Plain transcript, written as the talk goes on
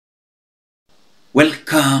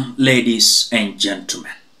Welcome, ladies and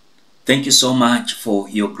gentlemen. Thank you so much for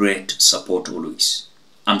your great support always.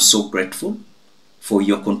 I'm so grateful for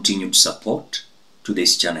your continued support to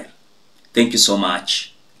this channel. Thank you so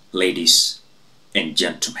much, ladies and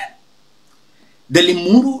gentlemen. The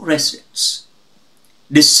LIMURU residents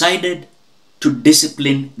decided to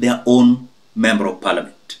discipline their own Member of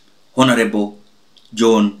Parliament, Honorable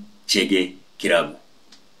John Chege Kiragu.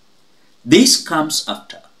 This comes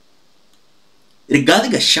after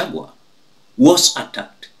Rigathi Gachagua was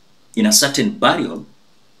attacked in a certain burial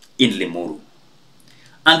in LIMURU.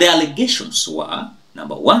 And the allegations were,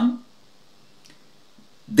 number one,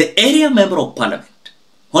 the area Member of Parliament,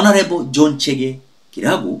 Honorable John Chege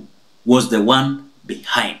Kiragu, was the one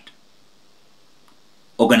behind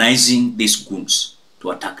organizing these goons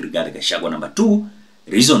to attack Rigathi Gachagua. Number two,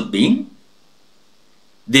 reason being,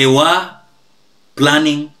 they were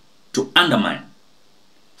planning to undermine,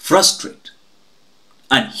 frustrate,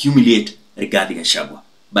 and humiliate Rigathi Gachagua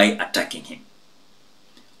by attacking him.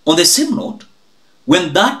 On the same note,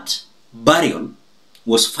 when that burial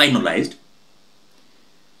was finalized,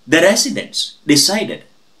 the residents decided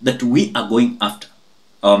that we are going after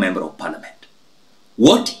our Member of Parliament.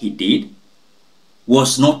 What he did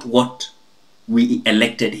was not what we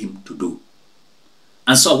elected him to do.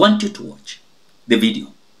 And so I want you to watch the video,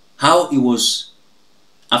 how it was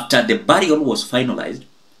after the burial was finalized.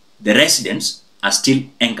 The residents are still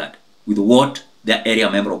angered with what their area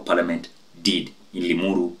Member of Parliament did in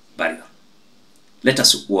LIMURU burial. Let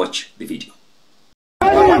us watch the video.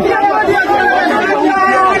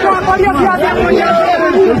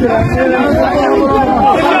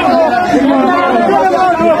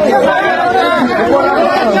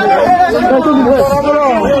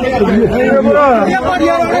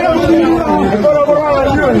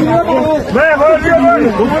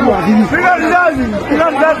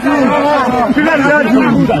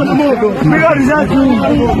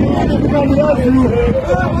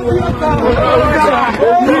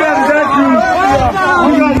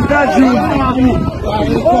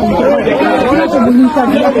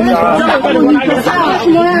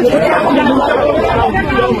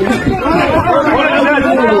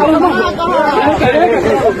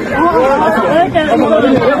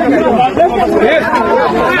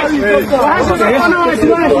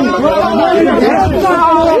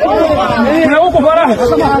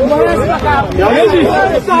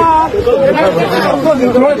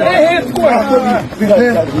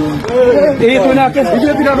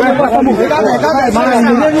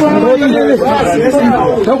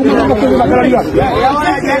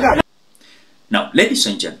 Now, ladies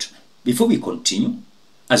and gentlemen, before we continue,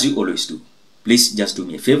 as you always do, please just do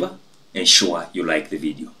me a favor, ensure you like the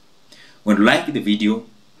video. When you like the video,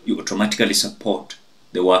 you automatically support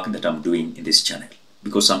the work that I'm doing in this channel,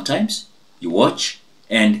 because sometimes you watch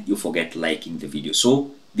and you forget liking the video.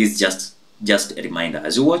 So this is just a reminder,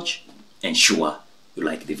 as you watch, ensure you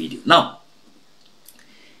like the video. Now,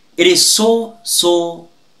 it is so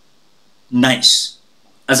nice,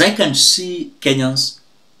 as I can see Kenyans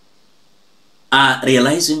are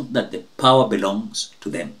realizing that the power belongs to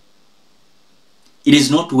them. It is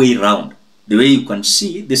not way round. The way you can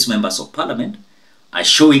see these members of parliament are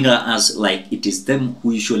showing us like it is them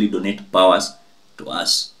who usually donate powers to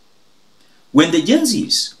us. When the Gen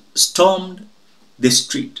Zs stormed the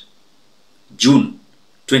street June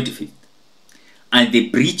 25th and they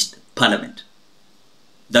breached parliament,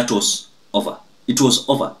 that was over. It was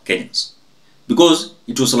over, Kenyans. Because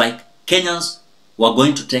it was like Kenyans were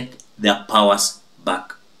going to take their powers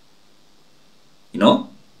back. You know?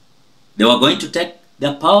 They were going to take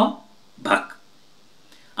their power back.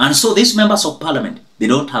 And so these members of parliament, they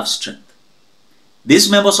don't have strength. These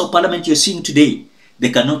members of parliament you're seeing today, they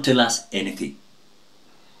cannot tell us anything.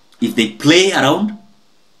 If they play around,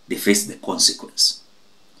 they face the consequence.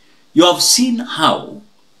 You have seen how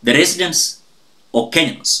the residents or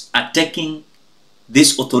Kenyans are taking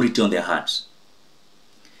this authority on their hands.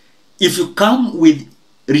 If you come with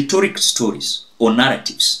rhetoric stories or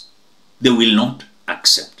narratives, they will not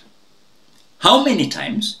accept. How many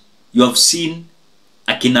times you have seen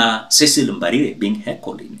Akina Cecil Mbarire being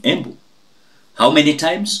heckled in Embu? How many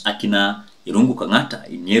times Akina Irungu Kangata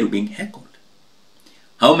in Nyeru being heckled?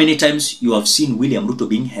 How many times you have seen William Ruto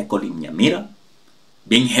being heckled in Nyamira,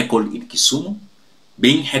 being heckled in Kisumu,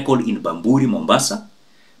 being heckled in Bamburi, Mombasa,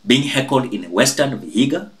 being heckled in Western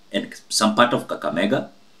Vihiga and some part of Kakamega?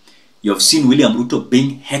 You have seen William Ruto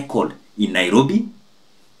being heckled in Nairobi.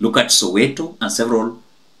 Look at Soweto and several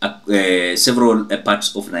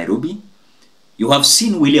parts of Nairobi. You have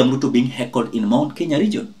seen William Ruto being heckled in Mount Kenya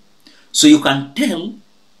region. So you can tell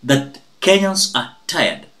that Kenyans are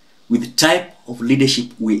tired with the type of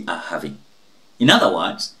leadership we are having. In other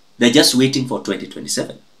words, they're just waiting for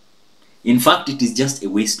 2027. In fact, it is just a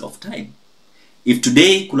waste of time. If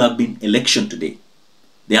today could have been election today,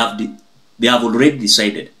 they have already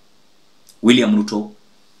decided William Ruto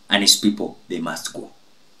and his people, they must go.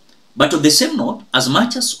 But on the same note, as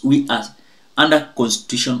much as we are under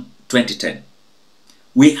Constitution 2010,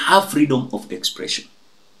 we have freedom of expression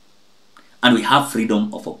and we have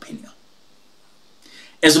freedom of opinion.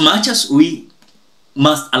 As much as we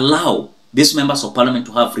must allow these members of parliament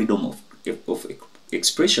to have freedom of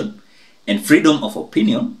expression and freedom of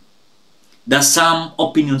opinion, there are some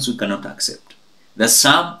opinions we cannot accept. There are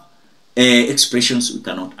some expressions we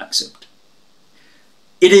cannot accept.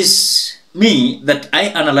 It is me that I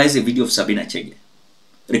analyzed a video of Sabina Chege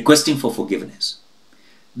requesting for forgiveness,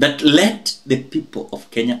 that let the people of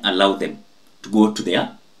Kenya allow them to go to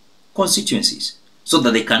their constituencies so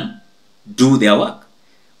that they can do their work.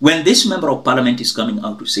 When this member of parliament is coming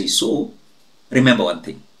out to say so, remember one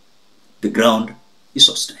thing: the ground is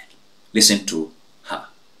hostile. Listen to her.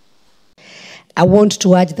 I want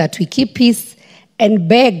to urge that we keep peace and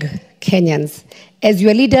beg Kenyans, as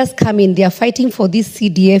your leaders come in, they are fighting for this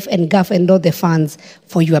CDF and GAF and all the funds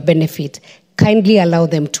for your benefit. Kindly allow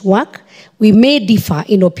them to work. We may differ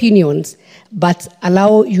in opinions, but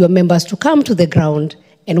allow your members to come to the ground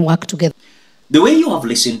and work together. The way you have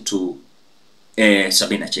listened to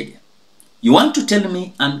Sabina Chege, you want to tell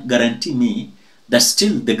me and guarantee me that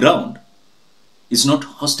still the ground is not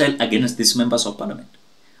hostile against these members of parliament.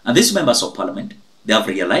 And these members of parliament, they have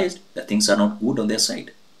realized that things are not good on their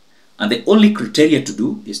side. And the only criteria to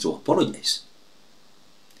do is to apologize.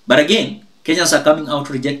 But again, Kenyans are coming out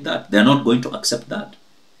to reject that. They are not going to accept that.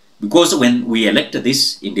 Because when we elected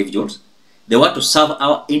these individuals, they were to serve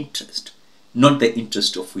our interest, not the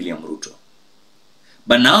interest of William Ruto.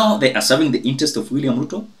 But now they are serving the interest of William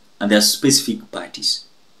Ruto and their specific parties.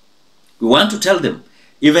 We want to tell them,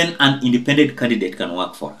 even an independent candidate can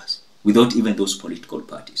work for us, without even those political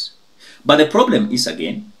parties. But the problem is,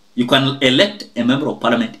 again, you can elect a member of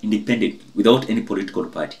parliament independently without any political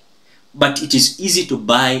party. But it is easy to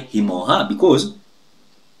buy him or her because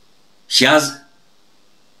she has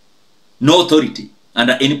no authority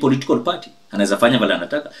under any political party.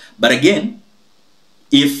 But again,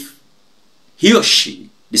 if he or she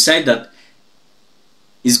decide that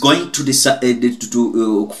is going to decide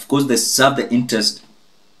of course, they serve the interest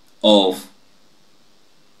of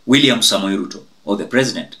William Samoei Ruto or the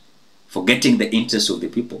president, forgetting the interest of the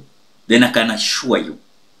people, then I can assure you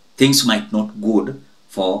things might not good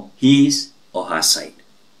for his or her side.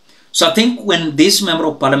 So I think when this member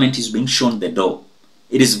of parliament is being shown the door,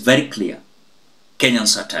 it is very clear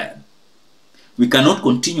Kenyans are tired. We cannot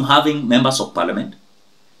continue having members of parliament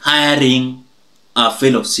hiring our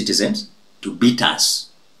fellow citizens to beat us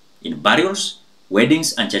in burials,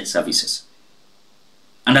 weddings, and church services.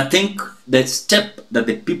 And I think the step that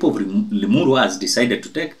the people of LIMURU has decided to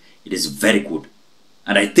take, it is very good.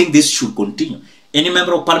 And I think this should continue. Any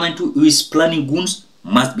member of parliament who is planning goons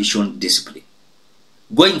must be shown discipline.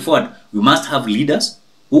 Going forward, we must have leaders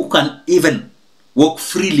who can even walk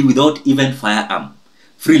freely without even firearm.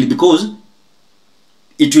 Freely, because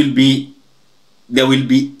there will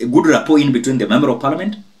be a good rapport in between the member of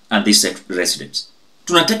parliament and these residents.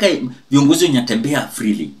 Tunataka viongozi wanatembea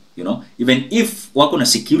freely, you know, even if wako na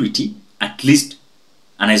security, at least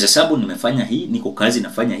anaweza sababu nimefanya hii, niko kazi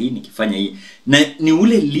nafanya hii, nikifanya hii. Na ni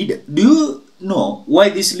ule leader. Do you know why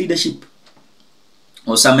this leadership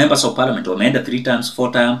or some members of parliament wameenda 3 times,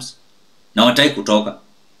 4 times na watai kutoka?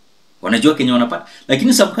 Wanajua Kenya wanapata.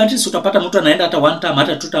 Lakini some countries utapata mtu anaenda hata 1 time,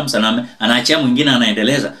 hata 2 times anaachia mwingine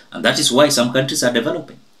anaendeleza. And that is why some countries are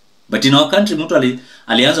developing. But in our country mtu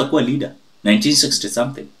alianza kuwa leader 1960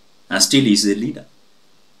 something and still is the leader.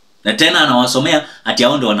 Na tena anawasomea ati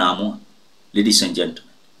hao ndio wanaamua. Ladies and gentlemen,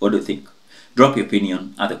 what do you think? Drop your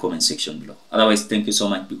opinion at the comment section below. Otherwise, thank you so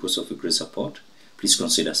much because of your great support. Please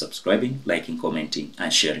consider subscribing, liking, commenting,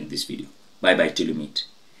 and sharing this video. Bye bye till you meet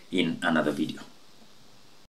in another video.